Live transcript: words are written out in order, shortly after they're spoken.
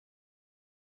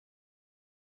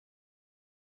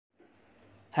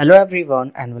Hello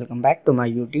everyone and welcome back to my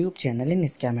YouTube channel in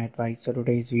Scam Advice. So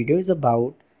today's video is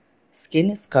about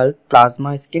Skin Sculpt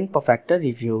Plasma Skin Perfector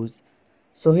reviews.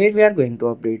 So here we are going to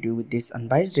update you with this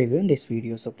unbiased review in this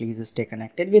video, so please stay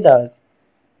connected with us.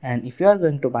 And if you are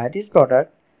going to buy this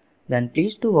product, then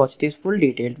please do watch this full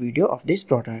detailed video of this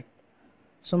product.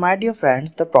 So my dear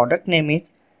friends, the product name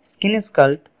is Skin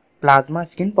Sculpt Plasma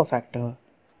Skin Perfector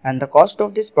and the cost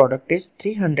of this product is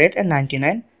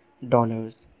 $399.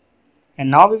 And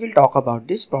now we will talk about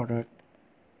this product,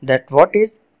 that what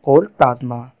is cold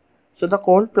plasma. So the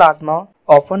cold plasma,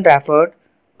 often referred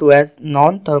to as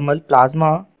non-thermal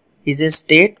plasma, is a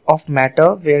state of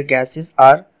matter where gases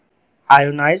are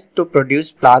ionized to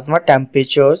produce plasma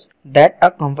temperatures that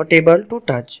are comfortable to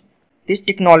touch. This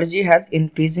technology has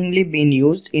increasingly been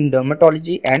used in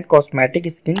dermatology and cosmetic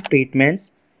skin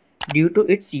treatments due to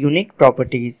its unique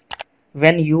properties.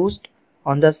 When used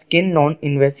on the skin,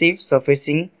 non-invasive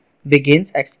surfacing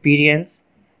begins experience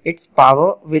its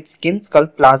power with Skin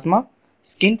Sculpt Plasma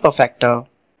Skin Perfector.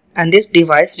 And this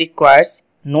device requires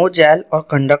no gel or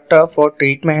conductor for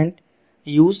treatment.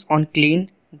 Use on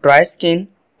clean, dry skin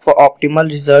for optimal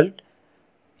result.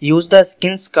 Use the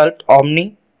Skin Sculpt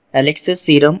Omni Elixir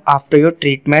Serum after your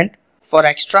treatment for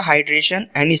extra hydration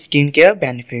and skincare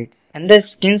benefits. And the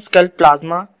Skin Sculpt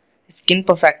Plasma Skin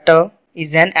Perfector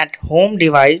is an at-home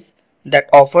device that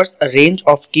offers a range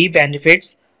of key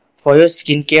benefits for your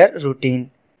skincare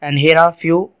routine. And here are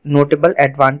few notable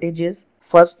advantages.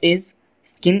 First is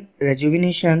skin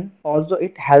rejuvenation. Also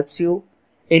it helps you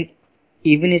in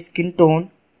even skin tone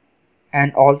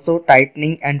and also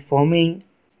tightening and firming.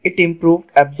 It improved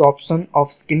absorption of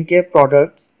skincare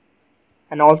products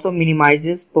and also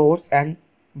minimizes pores and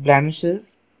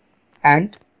blemishes.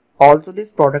 And also this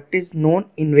product is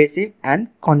non-invasive and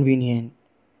convenient.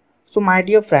 So my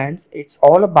dear friends, it's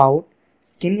all about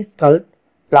Skin Sculpt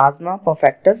Plasma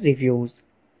Perfector reviews.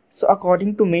 So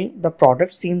according to me, the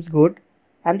product seems good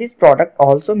and this product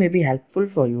also may be helpful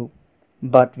for you.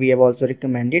 But we have also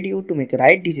recommended you to make a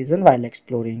right decision while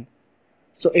exploring.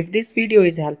 So if this video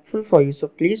is helpful for you, so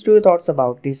please do your thoughts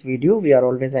about this video. We are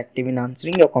always active in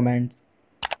answering your comments.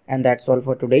 And that's all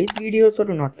for today's video. So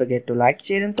do not forget to like,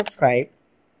 share and subscribe.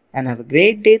 And have a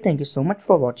great day. Thank you so much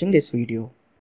for watching this video.